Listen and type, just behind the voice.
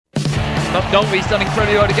McNulty's done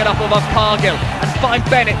incredibly well to get up above Cargill and find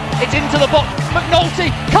Bennett. It's into the box. McNulty,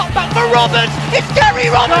 cut back for Roberts. It's Gary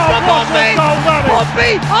Roberts for Pompey.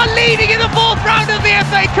 Pompey are leading in the fourth round of the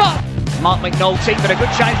FA Cup. Mark McNulty, but a good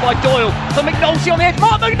chance by Doyle. For McNulty on the edge.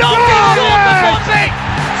 Mark McNulty scores for Pompey.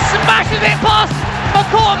 Smashes it past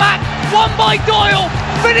McCormack. Won by Doyle.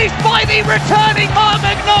 Finished by the returning Mark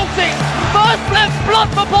McNulty. First left blood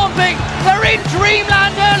for Pompey. They're in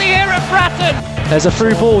dreamland early here at Bratton. There's a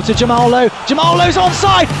through ball to Jamal Lowe. Jamal Lowe's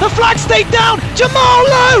onside. The flag's stayed down. Jamal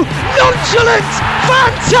Lowe, nonchalant,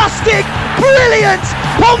 fantastic, brilliant.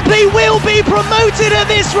 Pompey will be promoted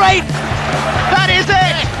at this rate. That is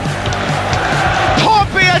it.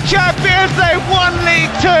 Pompey are champions. They've won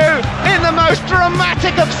League Two in the most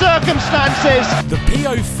dramatic of circumstances. The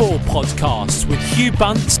PO4 podcast with Hugh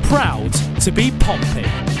Bunce, proud to be Pompey.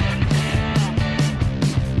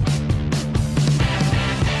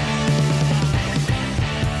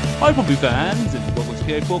 Hi Pompey fans, and welcome to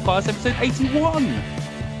PO Forecast episode 81.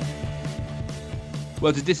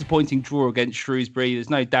 Well, it's a disappointing draw against Shrewsbury,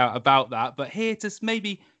 there's no doubt about that, but here to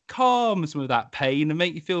maybe calm some of that pain and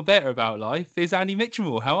make you feel better about life is Andy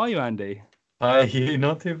Mitchell. How are you, Andy? Hi, Hugh.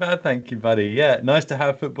 Not too bad, thank you, buddy. Yeah, nice to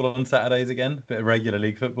have football on Saturdays again, a bit of regular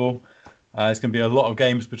league football. It's going to be a lot of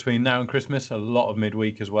games between now and Christmas, a lot of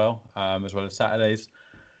midweek as well as Saturdays.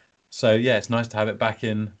 So yeah, it's nice to have it back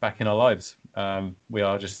in our lives. We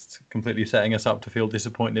are just completely setting us up to feel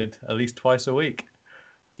disappointed at least twice a week.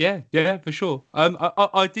 Yeah, for sure.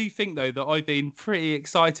 I do think, though, that I've been pretty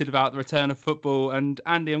excited about the return of football. And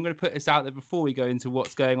Andy, I'm going to put this out there before we go into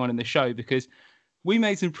what's going on in the show, because we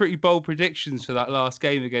made some pretty bold predictions for that last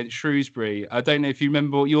game against Shrewsbury. I don't know if you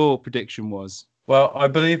remember what your prediction was. Well, I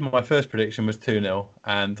believe my first prediction was 2-0,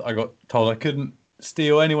 and I got told I couldn't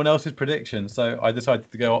steal anyone else's prediction. So I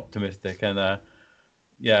decided to go optimistic and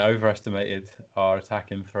overestimated our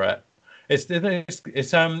attacking threat.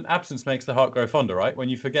 It's absence makes the heart grow fonder, right? When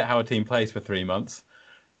you forget how a team plays for 3 months,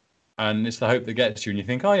 and it's the hope that gets you, and you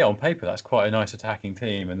think, oh yeah, on paper that's quite a nice attacking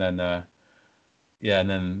team, and then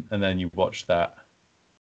you watch that.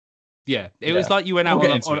 Yeah, it was like you went out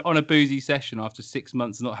on a boozy session after 6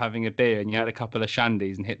 months of not having a beer, and you had a couple of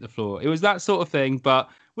shandies and hit the floor. It was that sort of thing, but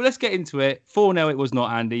well, let's get into it. 4-0 it was not,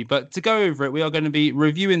 Andy, but to go over it, we are going to be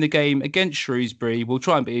reviewing the game against Shrewsbury. We'll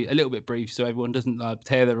try and be a little bit brief so everyone doesn't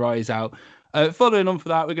tear their eyes out. Following on for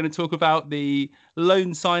that, we're going to talk about the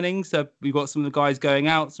loan signings. We've got some of the guys going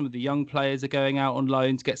out, some of the young players are going out on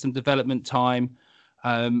loan to get some development time.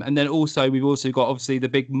 And then we've also got obviously the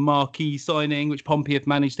big marquee signing, which Pompey have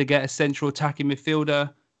managed to get, a central attacking midfielder.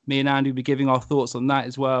 Me and Andy will be giving our thoughts on that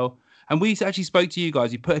as well. And we actually spoke to you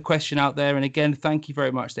guys. You put a question out there. And again, thank you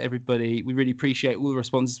very much to everybody. We really appreciate all the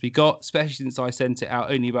responses we got, especially since I sent it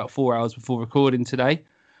out only about 4 hours before recording today.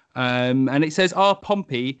 And it says, are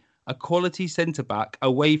Pompey a quality centre-back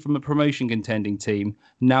away from a promotion contending team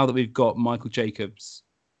now that we've got Michael Jacobs?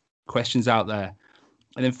 Questions out there.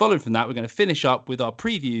 And then following from that, we're going to finish up with our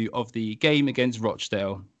preview of the game against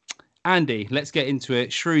Rochdale. Andy, let's get into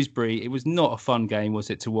it. Shrewsbury, it was not a fun game, was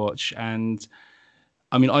it, to watch? And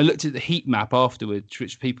I mean, I looked at the heat map afterwards,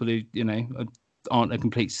 which people who, aren't a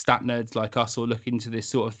complete stat nerds like us or look into this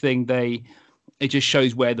sort of thing, it just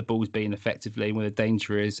shows where the ball's being effectively and where the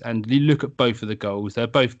danger is. And you look at both of the goals, they're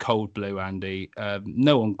both cold blue, Andy.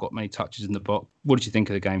 No one got many touches in the box. What did you think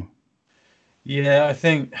of the game? Yeah, I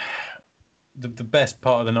think the best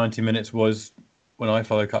part of the 90 minutes was when I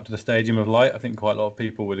followed up to the Stadium of Light. I think quite a lot of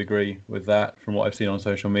people would agree with that from what I've seen on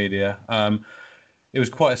social media. It was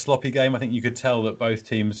quite a sloppy game. I think you could tell that both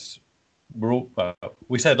teams were all...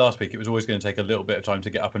 we said last week it was always going to take a little bit of time to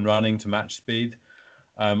get up and running to match speed.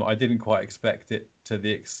 I didn't quite expect it to the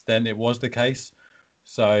extent it was the case.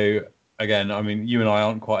 So, again, I mean, you and I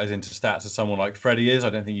aren't quite as into stats as someone like Freddie is. I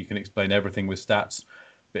don't think you can explain everything with stats.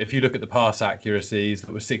 But if you look at the pass accuracies,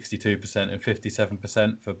 that was 62% and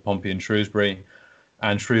 57% for Pompey and Shrewsbury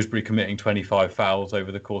committing 25 fouls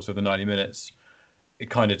over the course of the 90 minutes, it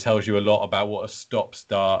kind of tells you a lot about what a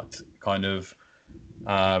stop-start kind of,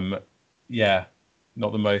 not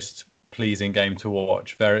the most pleasing game to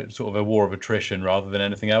watch. Very sort of a war of attrition rather than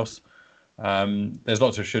anything else. There's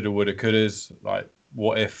lots of shoulda, woulda, couldas. Like,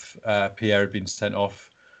 what if Pierre had been sent off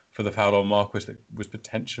for the foul on Marquis that was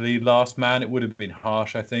potentially last man? It would have been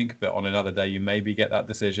harsh, I think, but on another day you maybe get that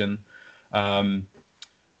decision. But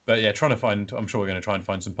yeah, I'm sure we're going to try and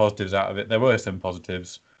find some positives out of it. There were some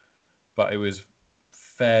positives, but it was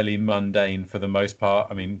fairly mundane for the most part.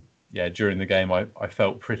 I mean, yeah, during the game I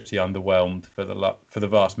felt pretty underwhelmed for the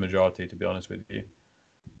vast majority, to be honest with you.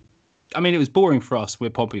 I mean, it was boring for us. We're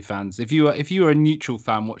Pompey fans. If you were a neutral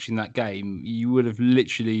fan watching that game, you would have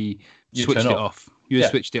literally switched it off. You would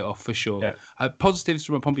have switched it off for sure. Yeah. Positives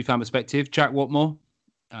from a Pompey fan perspective: Jack Watmore.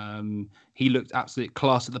 He looked absolute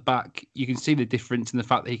class at the back. You can see the difference in the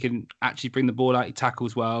fact that he can actually bring the ball out. He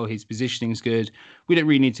tackles well. His positioning's good. We don't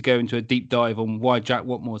really need to go into a deep dive on why Jack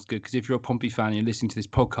Watmore's good, because if you're a Pompey fan and you're listening to this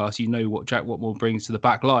podcast, you know what Jack Watmore brings to the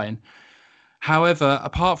back line. However,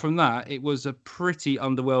 apart from that, it was a pretty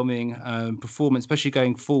underwhelming performance, especially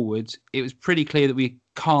going forward. It was pretty clear that we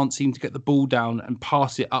can't seem to get the ball down and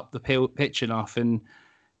pass it up the pitch enough and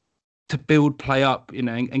to build play up,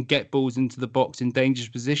 and get balls into the box in dangerous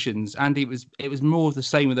positions. And it was more of the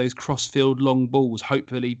same with those cross-field long balls,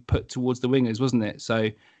 hopefully put towards the wingers, wasn't it? So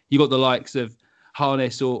you got the likes of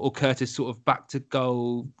Harness or Curtis sort of back to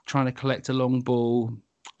goal, trying to collect a long ball.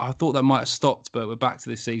 I thought that might have stopped, but we're back to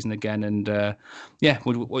this season again. And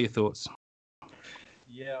what are your thoughts?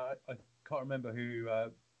 Yeah, I can't remember who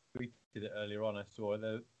tweeted it earlier on. I saw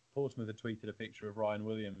Portsmouth had tweeted a picture of Ryan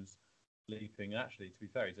Williams leaping. Actually, to be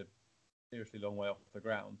fair, he's a seriously long way off the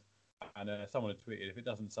ground. And someone had tweeted, if it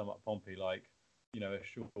doesn't sum up Pompey like, a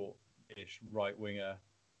short-ish right winger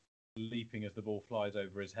leaping as the ball flies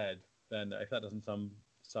over his head, then if that doesn't sum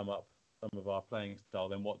up some of our playing style,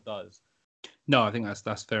 then what does? No, I think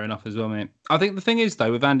that's fair enough as well, mate. I think the thing is,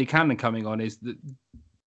 though, with Andy Cannon coming on, is that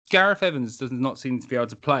Gareth Evans does not seem to be able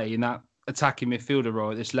to play in that attacking midfielder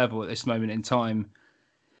role at this level at this moment in time.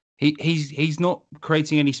 He's not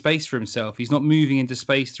creating any space for himself. He's not moving into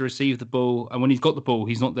space to receive the ball, and when he's got the ball,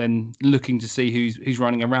 he's not then looking to see who's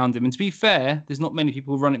running around him. And to be fair, there's not many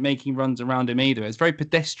people making runs around him either. It's very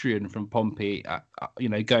pedestrian from Pompey,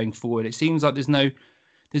 going forward. It seems like there's no.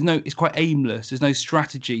 It's quite aimless. There's no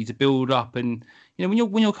strategy to build up. And when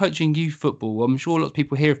you're coaching youth football, I'm sure lots of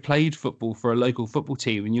people here have played football for a local football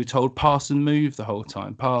team, and you're told pass and move the whole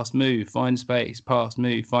time. Pass, move, find space. Pass,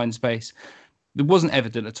 move, find space. It wasn't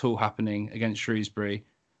evident at all happening against Shrewsbury,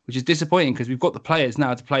 which is disappointing because we've got the players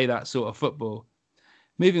now to play that sort of football.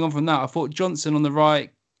 Moving on from that, I thought Johnson on the right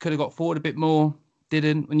could have got forward a bit more.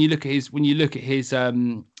 Didn't. When you look at his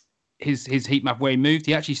heat map where he moved,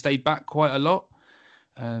 he actually stayed back quite a lot.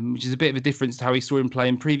 Which is a bit of a difference to how we saw him play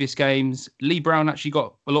in previous games. Lee Brown actually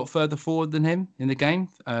got a lot further forward than him in the game.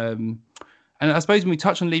 And I suppose when we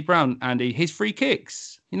touch on Lee Brown, Andy, his free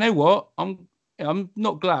kicks, you know what? I'm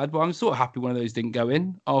not glad, but I'm sort of happy one of those didn't go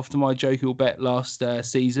in after my jovial bet last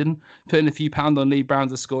season, putting a few pounds on Lee Brown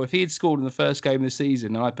to score. If he had scored in the first game of the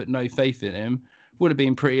season and I put no faith in him, would have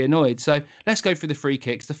been pretty annoyed. So let's go through the free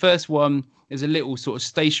kicks. The first one is a little sort of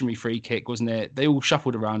stationary free kick, wasn't it? They all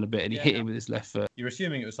shuffled around a bit and he hit him with his left foot. You're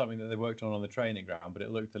assuming it was something that they worked on the training ground, but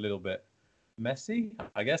it looked a little bit messy,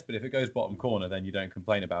 I guess. But if it goes bottom corner, then you don't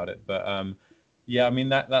complain about it. But I mean,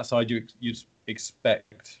 that side you'd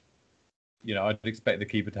expect, I'd expect the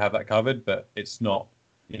keeper to have that covered, but it's not,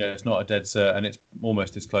 it's not a dead cert, and it's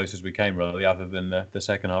almost as close as we came, really, other than the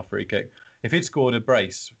second half free kick. If he'd scored a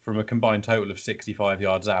brace from a combined total of 65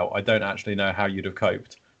 yards out, I don't actually know how you'd have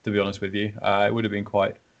coped, to be honest with you. It would have been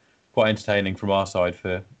quite entertaining from our side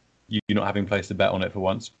for you not having placed a bet on it for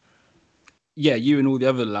once. Yeah, you and all the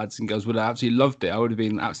other lads and girls would have absolutely loved it. I would have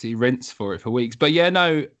been absolutely rinsed for it for weeks. But yeah,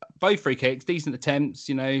 no, both free kicks, decent attempts,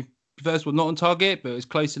 First one not on target, but it was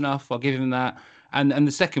close enough. I'll give him that. And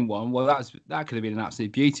the second one, well, that could have been an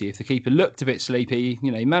absolute beauty. If the keeper looked a bit sleepy,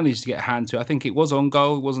 he managed to get a hand to it. I think it was on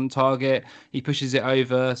goal, it was on target. He pushes it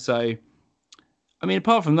over. So, I mean,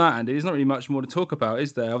 apart from that, Andy, there's not really much more to talk about,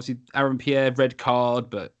 is there? Obviously, Aaron Pierre, red card,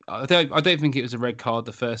 but I don't think it was a red card,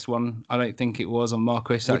 the first one. I don't think it was on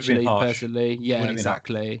Marquis, actually, personally. Yeah,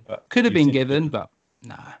 exactly. Could have been given, but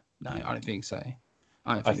no, I don't think so.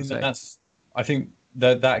 I think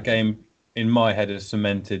that game in my head is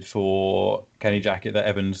cemented for Kenny Jackett that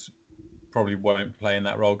Evans probably won't play in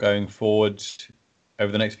that role going forward over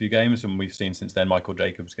the next few games, and we've seen since then Michael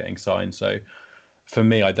Jacobs getting signed. So for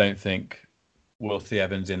me, I don't think we'll see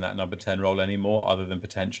Evans in that number 10 role anymore, other than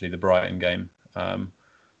potentially the Brighton game,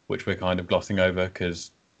 which we're kind of glossing over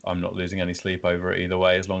because I'm not losing any sleep over it either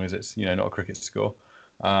way, as long as it's not a cricket score.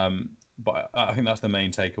 But I think that's the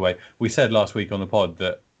main takeaway. We said last week on the pod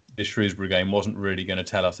that this Shrewsbury game wasn't really going to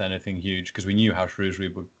tell us anything huge because we knew how Shrewsbury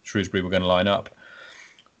were going to line up.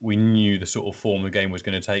 We knew the sort of form the game was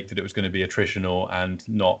going to take, that it was going to be attritional and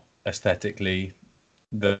not aesthetically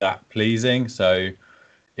that pleasing. So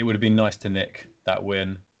it would have been nice to nick that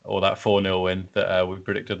win, or that 4-0 win that we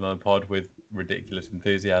predicted on the pod with ridiculous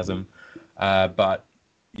enthusiasm. But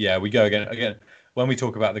yeah, we go again. When we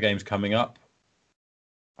talk about the games coming up,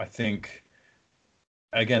 I think,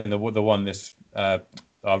 again, the one this...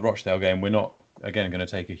 our Rochdale game, we're not, again, going to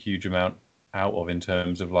take a huge amount out of in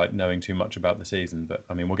terms of like knowing too much about the season. But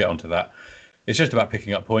I mean, we'll get onto that. It's just about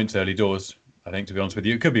picking up points early doors. I think, to be honest with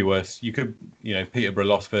you, it could be worse. You could, Peterborough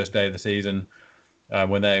lost first day of the season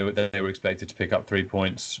when they were expected to pick up 3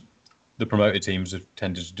 points. The promoted teams have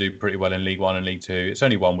tended to do pretty well in League One and League Two. It's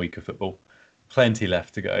only 1 week of football, plenty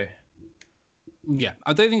left to go. Yeah,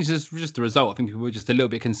 I don't think it's just the result. I think we were just a little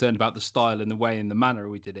bit concerned about the style and the way and the manner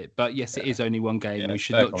we did it. But yes, it is only one game. We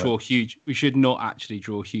should not draw huge. We should not actually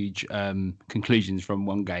draw huge conclusions from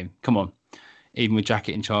one game. Come on, even with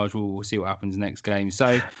Jackett in charge, we'll see what happens next game.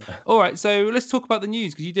 So, all right. So let's talk about the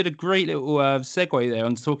news, because you did a great little segue there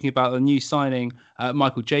on talking about the new signing.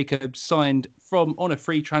 Michael Jacobs signed on a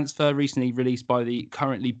free transfer recently released by the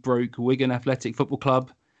currently broke Wigan Athletic Football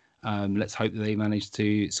Club. Let's hope that they manage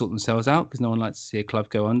to sort themselves out, because no one likes to see a club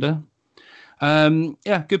go under.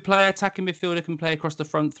 Good player, attacking midfielder, can play across the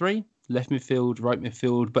front three, left midfield, right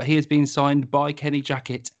midfield. But he has been signed by Kenny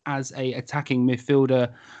Jackett as a attacking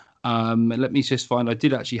midfielder. Let me just find. I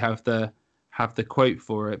did actually have the quote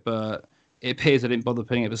for it, but it appears I didn't bother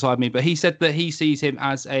putting it beside me. But he said that he sees him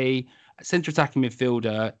as a centre attacking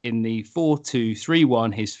midfielder in the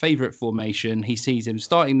 4-2-3-1, his favourite formation. He sees him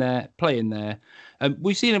starting there, playing there.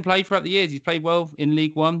 We've seen him play throughout the years. He's played well in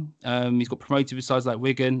League One. He's got promoted with sides like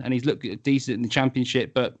Wigan, and he's looked decent in the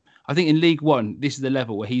Championship. But I think in League One, this is the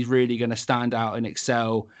level where he's really going to stand out and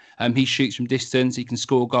excel. He shoots from distance, he can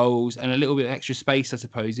score goals, and a little bit of extra space, I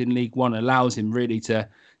suppose, in League One allows him really to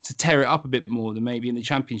tear it up a bit more than maybe in the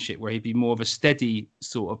Championship, where he'd be more of a steady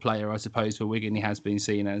sort of player, I suppose, for Wigan. He has been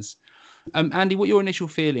seen as. Andy, what are your initial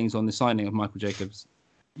feelings on the signing of Michael Jacobs?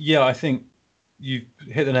 Yeah, I think you've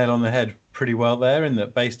hit the nail on the head pretty well there, in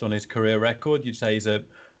that based on his career record, you'd say he's a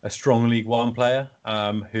strong League One player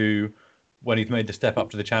who, when he's made the step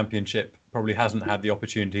up to the Championship, probably hasn't had the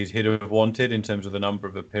opportunities he'd have wanted in terms of the number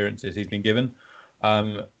of appearances he's been given.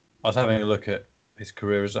 I was having a look at his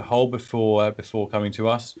career as a whole before coming to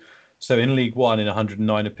us. So in League One, in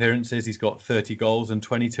 109 appearances, he's got 30 goals and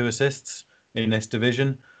 22 assists in this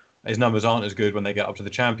division. His numbers aren't as good when they get up to the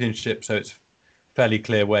Championship, so it's fairly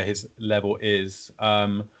clear where his level is.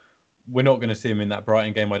 We're not going to see him in that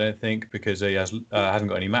Brighton game, I don't think, because he hasn't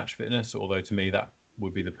got any match fitness, although to me that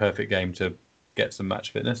would be the perfect game to get some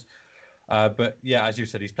match fitness. But yeah, as you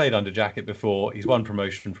said, he's played under Jackett before. He's won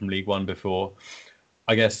promotion from League One before.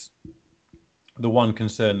 I guess the one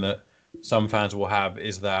concern that some fans will have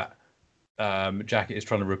is that Jackett is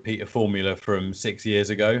trying to repeat a formula from 6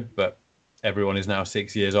 years ago, but everyone is now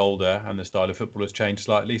 6 years older and the style of football has changed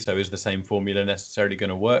slightly. So is the same formula necessarily going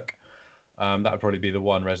to work? That would probably be the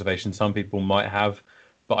one reservation some people might have.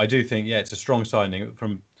 But I do think, it's a strong signing.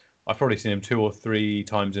 I've probably seen him 2 or 3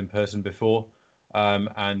 times in person before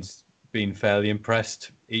and been fairly impressed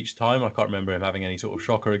each time. I can't remember him having any sort of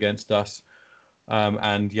shocker against us.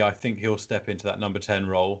 I think he'll step into that number 10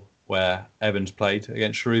 role where Evans played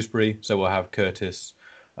against Shrewsbury. So we'll have Curtis,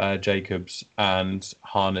 Jacobs and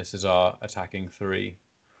Harness as our attacking 3.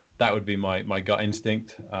 That would be my gut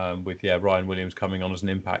instinct, with Ryan Williams coming on as an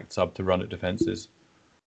impact sub to run at defences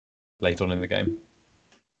late on in the game.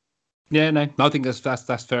 Yeah, no, I think that's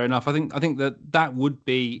fair enough. I think that would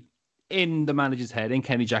be in the manager's head, in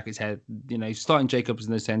Kenny Jackett's head. Starting Jacobs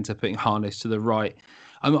in the centre, putting Harness to the right.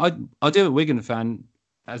 I do a Wigan fan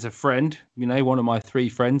as a friend. One of my 3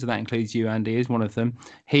 friends, and that includes you, Andy, is one of them.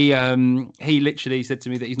 He literally said to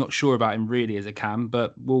me that he's not sure about him really as a cam,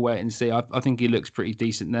 but we'll wait and see. I think he looks pretty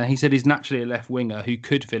decent there. He said he's naturally a left winger who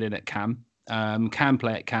could fill in at cam, can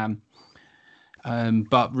play at cam.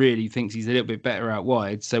 But really thinks he's a little bit better out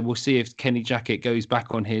wide. So we'll see if Kenny Jackett goes back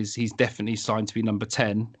on he's definitely signed to be number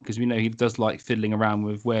 10, because we know he does like fiddling around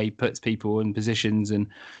with where he puts people in positions. And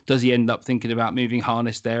does he end up thinking about moving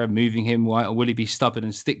Harness there and moving him wide, or will he be stubborn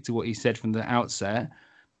and stick to what he said from the outset?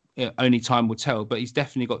 Only time will tell, but he's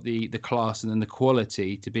definitely got the class and then the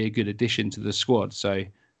quality to be a good addition to the squad. So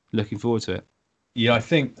looking forward to it. Yeah, I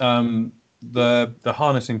think the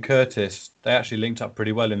Harness and Curtis, they actually linked up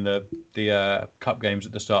pretty well in the cup games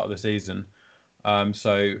at the start of the season.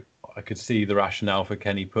 So I could see the rationale for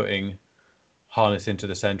Kenny putting Harness into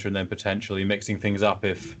the centre and then potentially mixing things up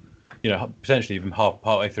if, potentially even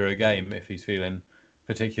partway through a game if he's feeling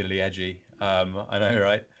particularly edgy. I know,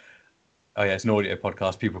 right? Oh yeah, it's an audio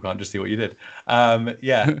podcast. People can't just see what you did.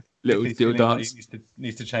 little dance. He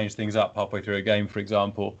needs to change things up halfway through a game, for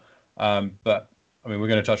example. But I mean, we're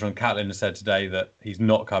going to touch on Catlin has said today that he's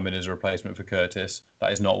not coming as a replacement for Curtis.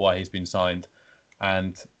 That is not why he's been signed.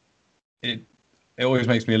 And it always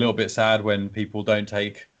makes me a little bit sad when people don't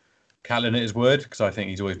take Catlin at his word, because I think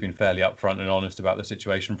he's always been fairly upfront and honest about the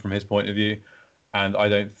situation from his point of view. And I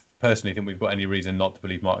don't personally think we've got any reason not to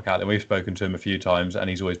believe Mark Catlin. We've spoken to him a few times, and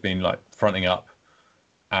he's always been like fronting up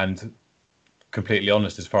and completely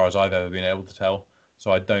honest as far as I've ever been able to tell.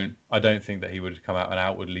 So I don't think that he would come out and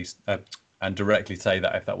outwardly and directly say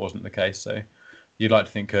that if that wasn't the case. So you'd like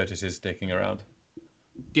to think Curtis is sticking around.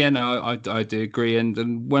 Yeah, no, I do agree.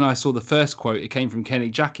 And when I saw the first quote, it came from Kenny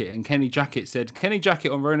Jackett, and Kenny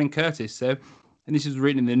Jackett on Ronan Curtis said, and this was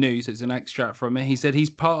written in the news, so it's an extract from it. He said, he's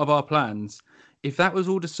part of our plans. If that was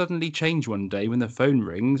all to suddenly change one day when the phone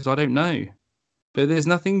rings, I don't know. But there's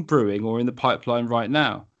nothing brewing or in the pipeline right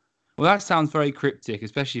now. Well, that sounds very cryptic,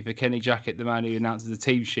 especially for Kenny Jackett, the man who announces the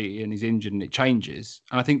team sheet and he's injured and it changes.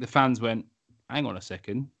 And I think the fans went, hang on a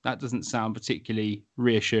second, that doesn't sound particularly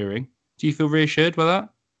reassuring. Do you feel reassured by that?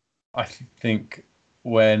 I think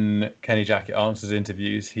when Kenny Jackett answers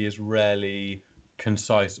interviews, he is rarely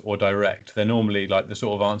concise or direct. They're normally like the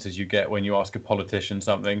sort of answers you get when you ask a politician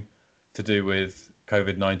something to do with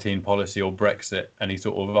COVID-19 policy or Brexit, and he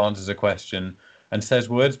sort of answers a question and says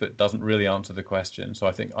words but doesn't really answer the question. So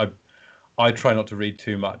I think I try not to read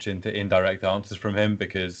too much into indirect answers from him,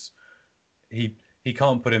 because he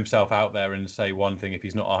can't put himself out there and say one thing if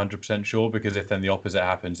he's not 100% sure, because if then the opposite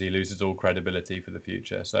happens, he loses all credibility for the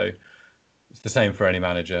future. So it's the same for any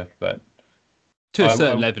manager, but to a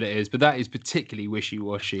certain level it is, but that is particularly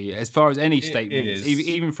wishy-washy as far as any statement.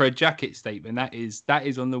 Even for a Jackett statement, that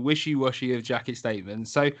is on the wishy-washy of Jackett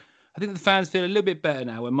statements. So I think the fans feel a little bit better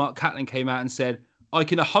now when Mark Catlin came out and said, I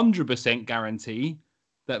can 100% guarantee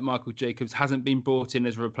that Michael Jacobs hasn't been brought in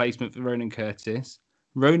as a replacement for Ronan Curtis.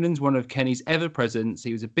 Ronan's one of Kenny's ever-presents.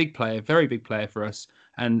 He was a big player, very big player for us,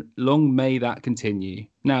 and long may that continue.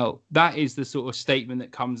 Now, that is the sort of statement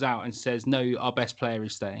that comes out and says, no, our best player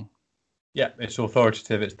is staying. Yeah, it's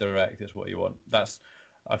authoritative, it's direct, it's what you want.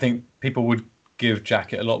 I think people would give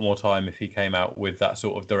Jackett a lot more time if he came out with that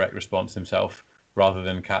sort of direct response himself, rather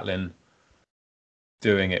than Catlin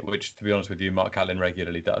doing it, which, to be honest with you, Mark Catlin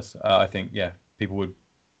regularly does. I think, yeah, people would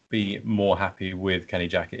be more happy with Kenny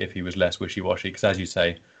Jackett if he was less wishy-washy, because, as you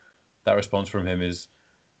say, that response from him is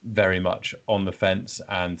very much on the fence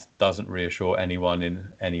and doesn't reassure anyone in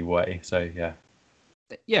any way. So, yeah.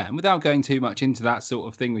 Yeah, and without going too much into that sort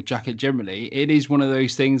of thing with Jackett generally, it is one of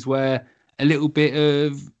those things where a little bit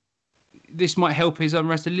of this might help his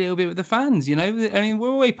unrest a little bit with the fans, you know. I mean,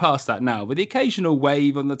 we're way past that now, with the occasional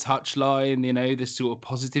wave on the touchline, you know, the sort of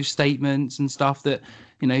positive statements and stuff that,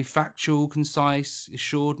 you know, factual, concise,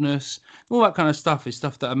 assuredness, all that kind of stuff is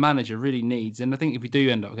stuff that a manager really needs. And I think if we do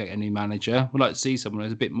end up getting a new manager, we'd like to see someone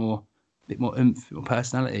who's a bit more oomph or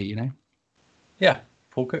personality, you know. Yeah,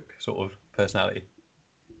 Paul Cook sort of personality.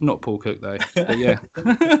 Not Paul Cook, though. But yeah,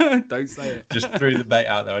 don't say it. Just threw the bait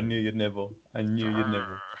out there. I knew you'd nibble.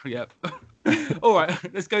 Yep. All right,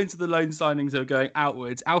 let's go into the loan signings that are going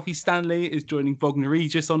outwards. Alfie Stanley is joining Bognor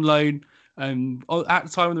Regis on loan. At the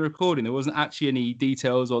time of the recording, there wasn't actually any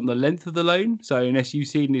details on the length of the loan. So unless you've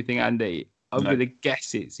seen anything, Andy, I'm going to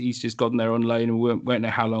guess he's just gone there on loan and won't know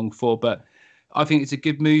how long for. But I think it's a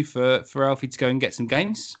good move for Alfie to go and get some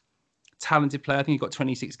games. Talented player. I think he got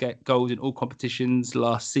 26 goals in all competitions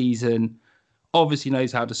last season. Obviously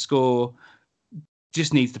knows how to score.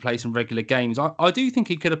 Just needs to play some regular games. I do think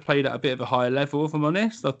he could have played at a bit of a higher level, if I'm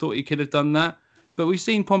honest. I thought he could have done that. But we've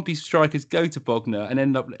seen Pompey strikers go to Bognor and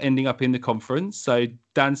ending up in the conference. So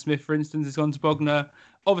Dan Smith, for instance, has gone to Bognor.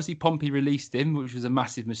 Obviously, Pompey released him, which was a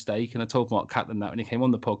massive mistake. And I told Mark Catlin that when he came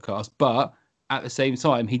on the podcast. But at the same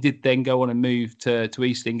time, he did then go on and move to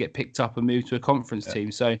Eastleigh and get picked up and move to a conference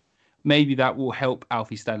team. So maybe that will help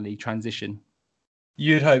Alfie Stanley transition.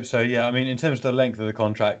 You'd hope so, yeah. I mean, in terms of the length of the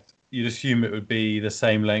contract, you'd assume it would be the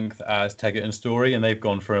same length as Teggett and Story, and they've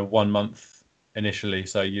gone for a 1 month initially.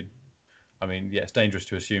 So it's dangerous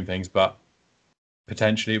to assume things, but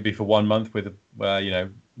potentially it would be for 1 month with,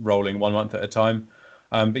 rolling 1 month at a time.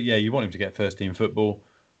 But yeah, you want him to get first team football.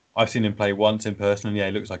 I've seen him play once in person, and yeah,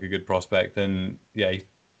 he looks like a good prospect. And yeah, he's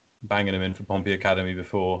banging him in for Pompey Academy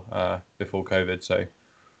before COVID. So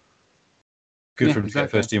good for him to get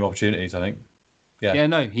first team opportunities, I think. Yeah,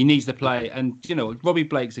 no, he needs to play. And, you know, Robbie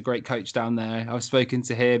Blake's a great coach down there. I've spoken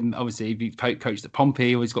to him. Obviously, he coached at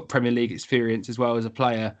Pompey. He's got Premier League experience as well as a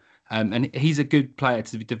player. And he's a good player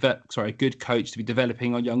to be good coach to be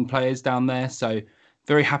developing on young players down there. So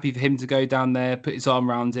very happy for him to go down there, put his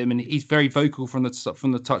arm around him. And he's very vocal from the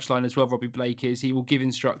touchline as well, Robbie Blake is. He will give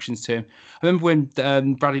instructions to him. I remember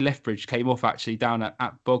when Bradley Lethbridge came off actually down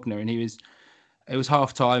at Bognor, and it was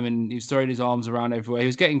half time and he was throwing his arms around everywhere. He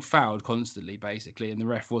was getting fouled constantly, basically, and the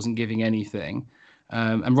ref wasn't giving anything.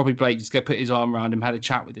 And Robbie Blake just put his arm around him, had a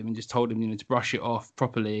chat with him, and just told him, to brush it off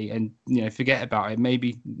properly and, forget about it.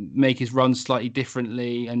 Maybe make his run slightly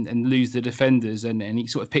differently and lose the defenders. And he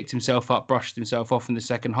sort of picked himself up, brushed himself off in the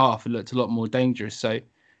second half, and looked a lot more dangerous. So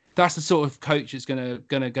that's the sort of coach that's gonna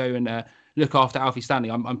go and look after Alfie Stanley.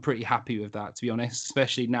 I'm pretty happy with that, to be honest.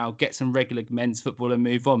 Especially now, get some regular men's football and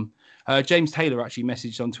move on. James Taylor actually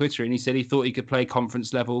messaged on Twitter, and he said he thought he could play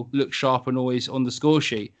conference level, look sharp, and always on the score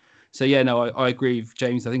sheet. So, yeah, no, I agree with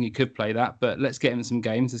James. I think he could play that, but let's get him some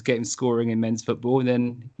games. Let's get him scoring in men's football. And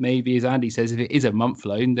then maybe, as Andy says, if it is a month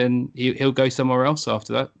loan, then he'll go somewhere else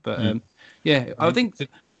after that. But, I think...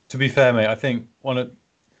 To be fair, mate, I think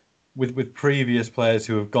with previous players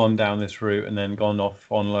who have gone down this route and then gone off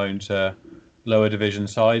on loan to lower division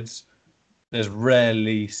sides, there's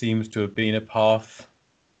rarely seems to have been a path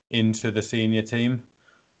into the senior team.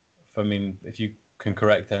 I mean, if you can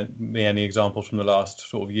correct me any examples from the last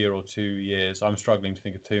sort of year or 2 years, I'm struggling to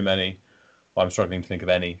think of too many. I'm struggling to think of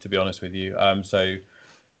any, to be honest with you. So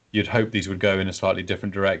you'd hope these would go in a slightly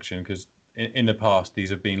different direction, because in the past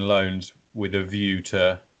these have been loans with a view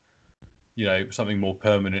to, something more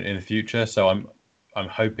permanent in the future. So I'm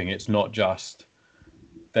hoping it's not just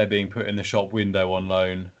they're being put in the shop window on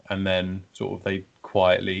loan and then sort of they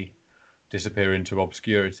quietly disappear into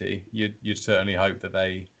obscurity. You'd certainly hope that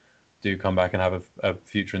they do come back and have a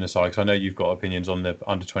future in the side. Because I know you've got opinions on the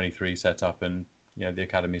under-23 setup and the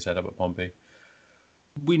academy setup at Pompey.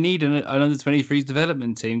 We need an under-23s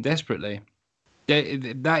development team desperately.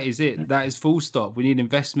 That is it. That is full stop. We need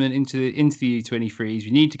investment into the U23s. We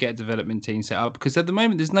need to get a development team set up, because at the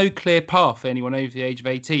moment there's no clear path for anyone over the age of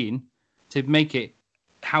 18 to make it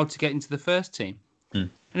how to get into the first team. And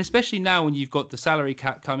especially now when you've got the salary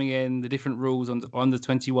cap coming in, the different rules on under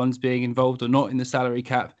 21s being involved or not in the salary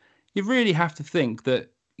cap, you really have to think that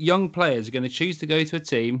young players are going to choose to go to a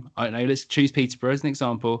team. I don't know, let's choose Peterborough as an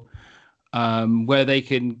example, where they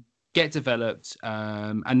can get developed,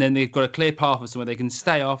 and then they've got a clear path of somewhere they can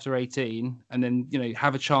stay after 18 and then,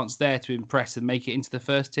 have a chance there to impress and make it into the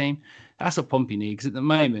first team. That's what Pompey need, because at the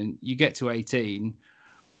moment you get to 18,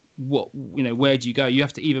 where do you go? You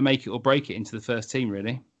have to either make it or break it into the first team,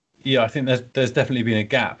 really. Yeah, I think there's definitely been a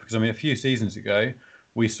gap, because a few seasons ago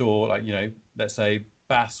we saw, let's say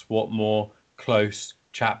Bass, Watmore, Close,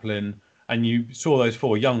 Chaplin, and you saw those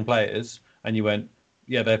 4 young players and you went,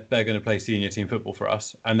 yeah, they're going to play senior team football for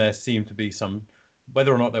us. And there seemed to be some,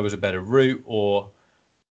 whether or not there was a better route or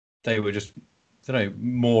they were just,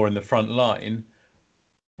 more in the front line.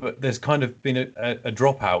 But there's kind of been a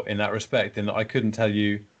dropout in that respect, in that I couldn't tell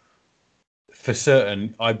you for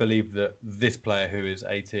certain. I believe that this player who is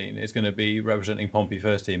 18 is going to be representing Pompey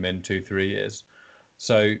first team in 2-3 years.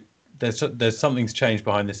 So there's something's changed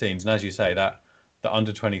behind the scenes. And as you say, that the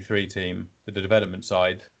under 23 team, the development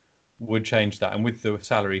side, would change that. And with the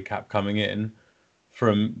salary cap coming in,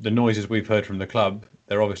 from the noises we've heard from the club,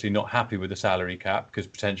 they're obviously not happy with the salary cap, because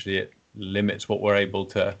potentially it limits what we're able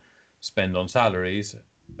to spend on salaries.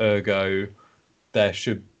 Ergo, there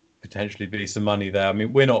should potentially be some money there.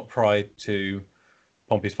 We're not prior to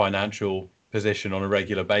Pompey's financial position on a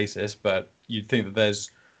regular basis, but you'd think that there's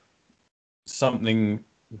something,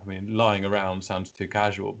 lying around sounds too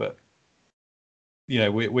casual, but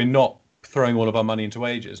we're not throwing all of our money into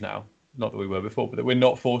wages now. Not that we were before, but that we're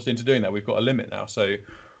not forced into doing that. We've got a limit now. So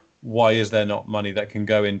why is there not money that can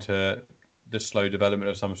go into the slow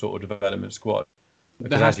development of some sort of development squad?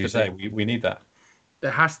 Because as you say, we need that.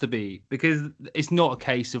 There has to be, because it's not a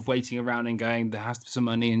case of waiting around and going, there has to be some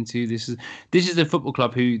money into this. This is a football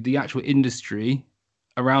club who the actual industry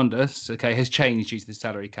around us, has changed due to the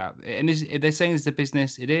salary cap. And they're saying it's a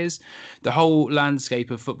business. It is. The whole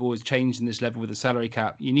landscape of football has changed in this level with the salary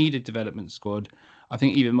cap. You need a development squad. I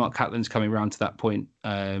think even Mark Catlin's coming around to that point.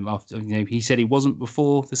 After he said he wasn't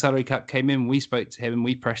before the salary cap came in. We spoke to him and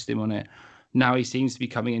we pressed him on it. Now he seems to be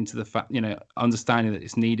coming into the fact, understanding that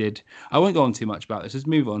it's needed. I won't go on too much about this. Let's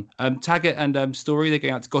move on. Taggart and Story, they're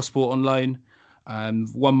going out to Gosport on loan.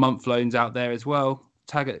 1 month loans out there as well.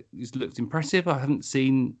 Taggart has looked impressive. I haven't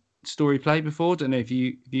seen Story play before. Don't know if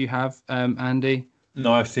you have, Andy.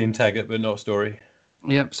 No, I've seen Taggart, but not Story.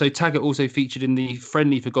 Yeah. So Taggart also featured in the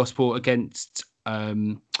friendly for Gosport against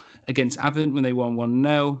Avon when they won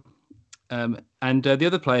 1-0. And the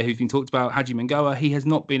other player who's been talked about, Haji Mangoa, he has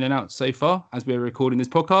not been announced so far as we're recording this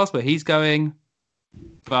podcast, but he's going.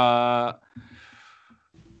 But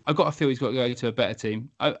I've got to feel he's got to go to a better team.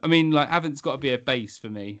 Avon's got to be a base for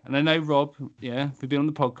me. And I know Rob, if we've been on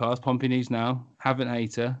the podcast, Pompey News now, Havant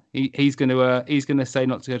hater. He's going to say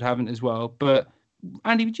not to go to Havant as well. But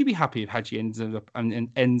Andy, would you be happy if Haji ends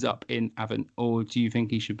up in Avon, or do you think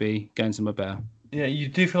he should be going somewhere better? Yeah, you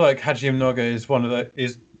do feel like Hajim Noga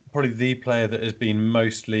is probably the player that has been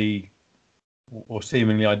mostly or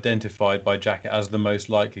seemingly identified by Jackett as the most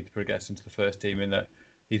likely to progress into the first team, in that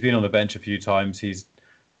he's been on the bench a few times. He's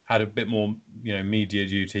had a bit more, media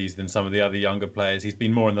duties than some of the other younger players. He's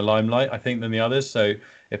been more in the limelight, I think, than the others. So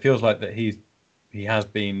it feels like that he has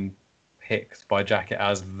been picked by Jackett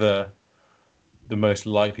as the most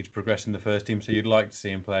likely to progress in the first team. So you'd like to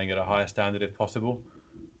see him playing at a higher standard if possible.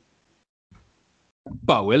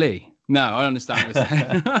 But will he? No, I understand what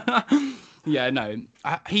you're saying. Yeah, no,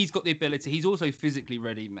 he's got the ability. He's also physically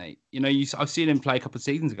ready, mate. I've seen him play a couple of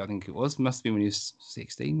seasons ago. I think it must have been when he was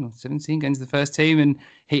 16 or 17, going to the first team, and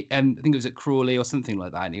I think it was at Crawley or something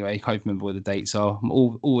like that. Anyway, I can't remember what the dates are.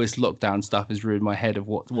 Always lockdown stuff has ruined my head of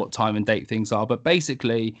what time and date things are. But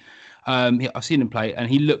basically, I've seen him play, and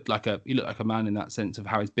he looked like a man in that sense of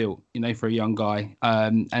how he's built. For a young guy,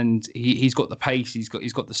 and he's got the pace, he's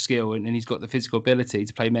got the skill, and he's got the physical ability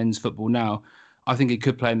to play men's football now. I think he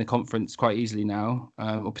could play in the conference quite easily now,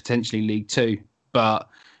 or potentially League Two. But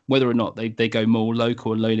whether or not they go more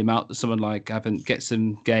local and loan him out to someone like Avent, get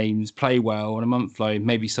some games, play well on a month loan,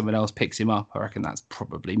 maybe someone else picks him up. I reckon that's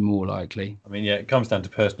probably more likely. I mean, yeah, it comes down to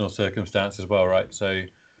personal circumstance as well, right? So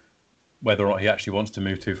whether or not he actually wants to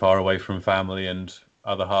move too far away from family and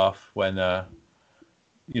other half when,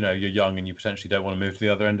 you're young and you potentially don't want to move to the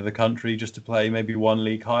other end of the country just to play maybe one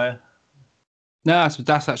league higher. No,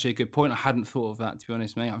 that's actually a good point. I hadn't thought of that, to be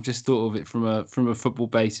honest, mate. I've just thought of it from a football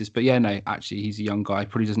basis. But yeah, no, actually, he's a young guy.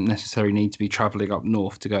 Probably doesn't necessarily need to be travelling up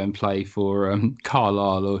north to go and play for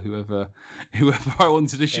Carlisle or whoever I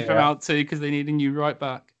wanted to ship him out to because they need a new right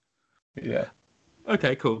back. Yeah.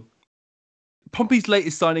 Okay, cool. Pompey's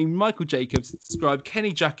latest signing, Michael Jacobs, described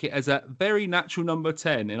Kenny Jackett as a very natural number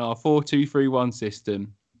 10 in our 4-2-3-1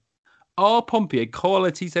 system. Are Pompey a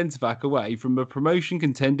quality centre-back away from a promotion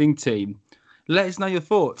contending team? Let us know your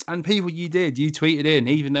thoughts. And people, you tweeted in,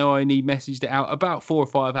 even though I only messaged it out about 4 or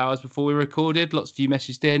 5 hours before we recorded. Lots of you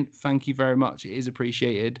messaged in. Thank you very much. It is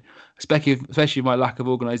appreciated, especially my lack of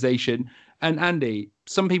organisation. And Andy,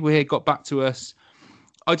 some people here got back to us.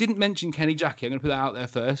 I didn't mention Kenny Jackett. I'm going to put that out there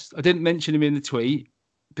first. I didn't mention him in the tweet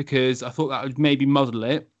because I thought that would maybe muddle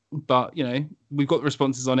it. But, we've got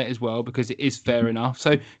responses on it as well because it is fair enough.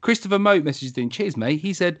 So Christopher Moat messaged in. Cheers, mate.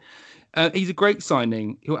 He said, he's a great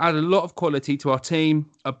signing. He'll add a lot of quality to our team,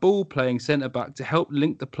 a ball-playing centre-back to help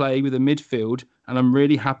link the play with the midfield, and I'm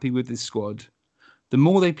really happy with this squad. The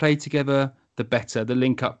more they play together, the better the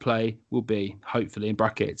link-up play will be, hopefully, in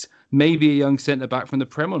brackets. Maybe a young centre-back from the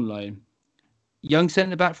Prem on loan. Young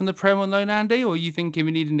centre-back from the Prem on loan, Andy? Or are you thinking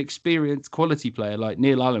we need an experienced quality player like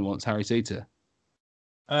Neil Allen wants Harry Souttar?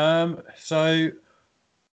 So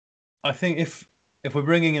I think if we're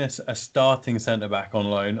bringing in a starting centre-back on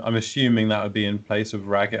loan, I'm assuming that would be in place of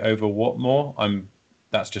Raggett over Watmore.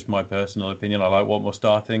 That's just my personal opinion. I like Watmore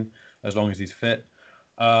starting as long as he's fit.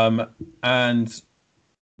 And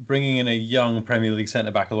bringing in a young Premier League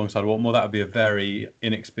centre-back alongside Watmore, that would be a very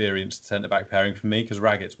inexperienced centre-back pairing for me because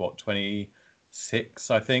Raggett's,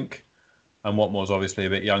 26, I think, and Watmore's obviously a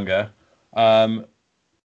bit younger.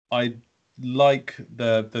 I like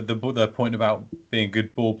the point about being a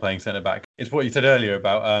good ball-playing centre-back. It's what you said earlier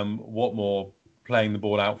about Watmore playing the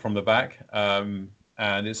ball out from the back, and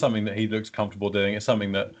it's something that he looks comfortable doing. It's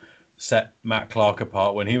something that set Matt Clark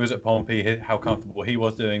apart when he was at Pompey, how comfortable he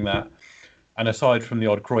was doing that. And aside from the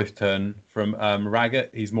odd Cruyff turn from Raggett,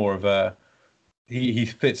 he's more of he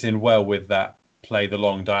fits in well with that play the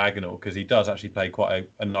long diagonal because he does actually play quite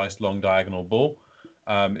a nice long diagonal ball.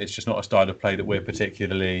 It's just not a style of play that we're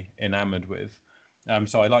particularly enamoured with.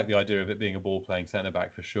 So I like the idea of it being a ball-playing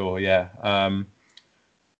centre-back for sure, yeah.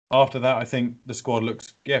 After that, I think the squad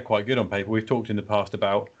looks, quite good on paper. We've talked in the past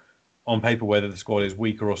about, on paper, whether the squad is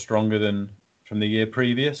weaker or stronger than from the year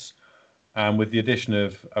previous. And with the addition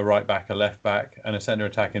of a right-back, a left-back, and a centre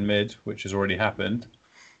attack in mid, which has already happened,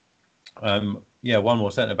 one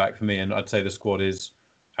more centre-back for me, and I'd say the squad is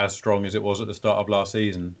as strong as it was at the start of last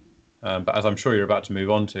season. But as I'm sure you're about to move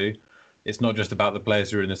on to, it's not just about the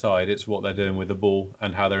players who are in the side, it's what they're doing with the ball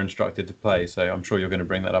and how they're instructed to play. So I'm sure you're going to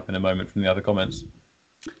bring that up in a moment from the other comments.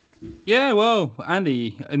 Yeah, well,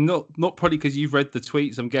 Andy, and not probably because you've read the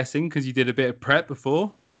tweets, I'm guessing, because you did a bit of prep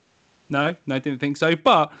before. No, didn't think so.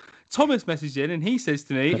 But Thomas messaged in and he says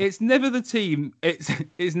to me, it's never the team.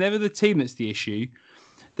 It's never the team that's the issue.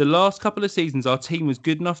 The last couple of seasons, our team was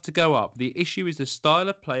good enough to go up. The issue is the style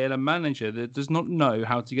of play and a manager that does not know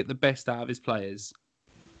how to get the best out of his players.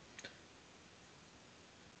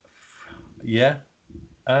 Yeah.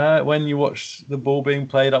 When you watch the ball being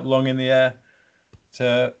played up long in the air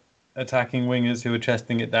to attacking wingers who are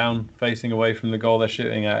chesting it down, facing away from the goal they're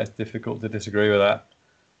shooting at. It's difficult to disagree with that.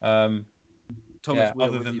 Thomas,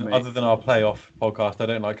 other than our playoff podcast, I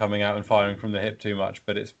don't like coming out and firing from the hip too much,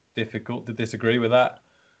 but it's difficult to disagree with that.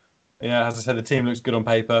 Yeah, as I said, the team looks good on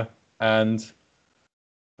paper,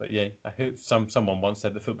 but yeah, I heard someone once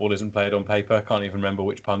said that football isn't played on paper. I can't even remember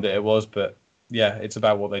which pundit it was, but yeah, it's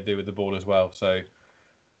about what they do with the ball as well. So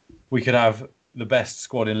we could have the best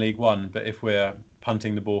squad in League One, but if we're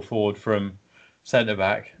punting the ball forward from centre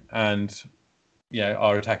back and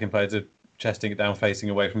our attacking players are chesting it down, facing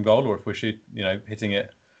away from goal, or if we're hitting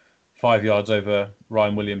it 5 yards over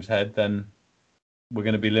Ryan Williams' head, then we're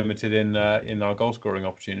going to be limited in our goal scoring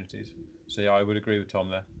opportunities. So yeah, I would agree with Tom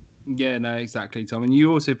there. Yeah, no, exactly, Tom. And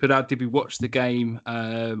you also put out, did we watch the game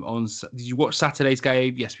did you watch Saturday's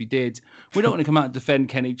game? Yes, we did. We're not going to come out and defend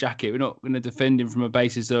Kenny Jackett. We're not going to defend him from a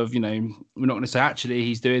basis of, we're not going to say, actually,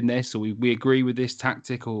 he's doing this, or we agree with this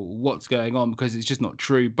tactic, or what's going on, because it's just not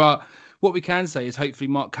true. But what we can say is hopefully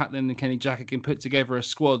Mark Catlin and Kenny Jackett can put together a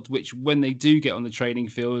squad which, when they do get on the training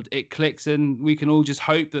field, it clicks, and we can all just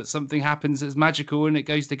hope that something happens that's magical and it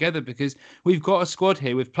goes together, because we've got a squad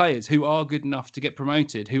here with players who are good enough to get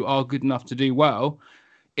promoted, who are good enough to do well.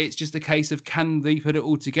 It's just a case of, can they put it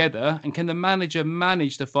all together, and can the manager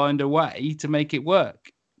manage to find a way to make it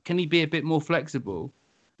work? Can he be a bit more flexible?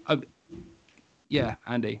 Yeah,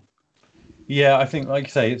 Andy. Yeah, I think, like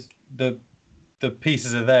you say, it's the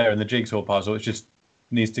pieces are there in the jigsaw puzzle. It just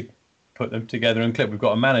needs to put them together and click. We've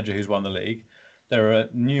got a manager who's won the league. There are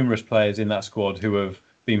numerous players in that squad who have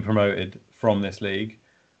been promoted from this league.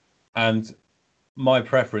 And my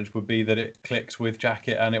preference would be that it clicks with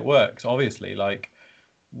Jackett and it works. Obviously,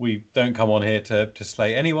 we don't come on here to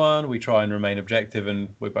slay anyone. We try and remain objective,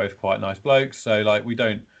 and we're both quite nice blokes. So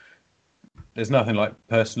there's nothing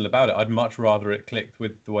personal about it. I'd much rather it clicked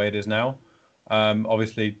with the way it is now.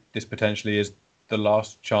 Obviously, this potentially is the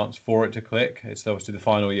last chance for it to click. It's obviously the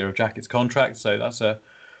final year of Jackett's contract, so that's a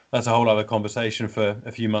whole other conversation for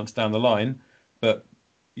a few months down the line. But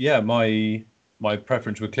yeah, my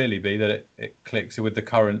preference would clearly be that it clicks with the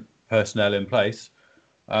current personnel in place.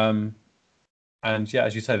 And yeah,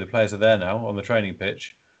 as you say, the players are there now on the training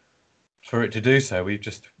pitch. For it to do so,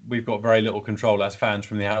 we've got very little control as fans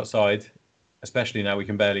from the outside, especially now we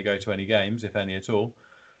can barely go to any games, if any at all.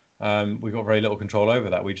 We've got very little control over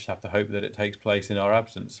that. We just have to hope that it takes place in our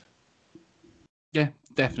absence. Yeah,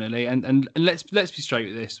 definitely. And let's be straight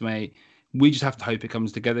with this, mate. We just have to hope it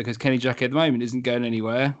comes together, because Kenny Jackett at the moment isn't going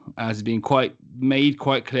anywhere, as has been made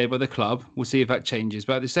quite clear by the club. We'll see if that changes.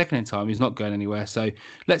 But at the second in time, he's not going anywhere. So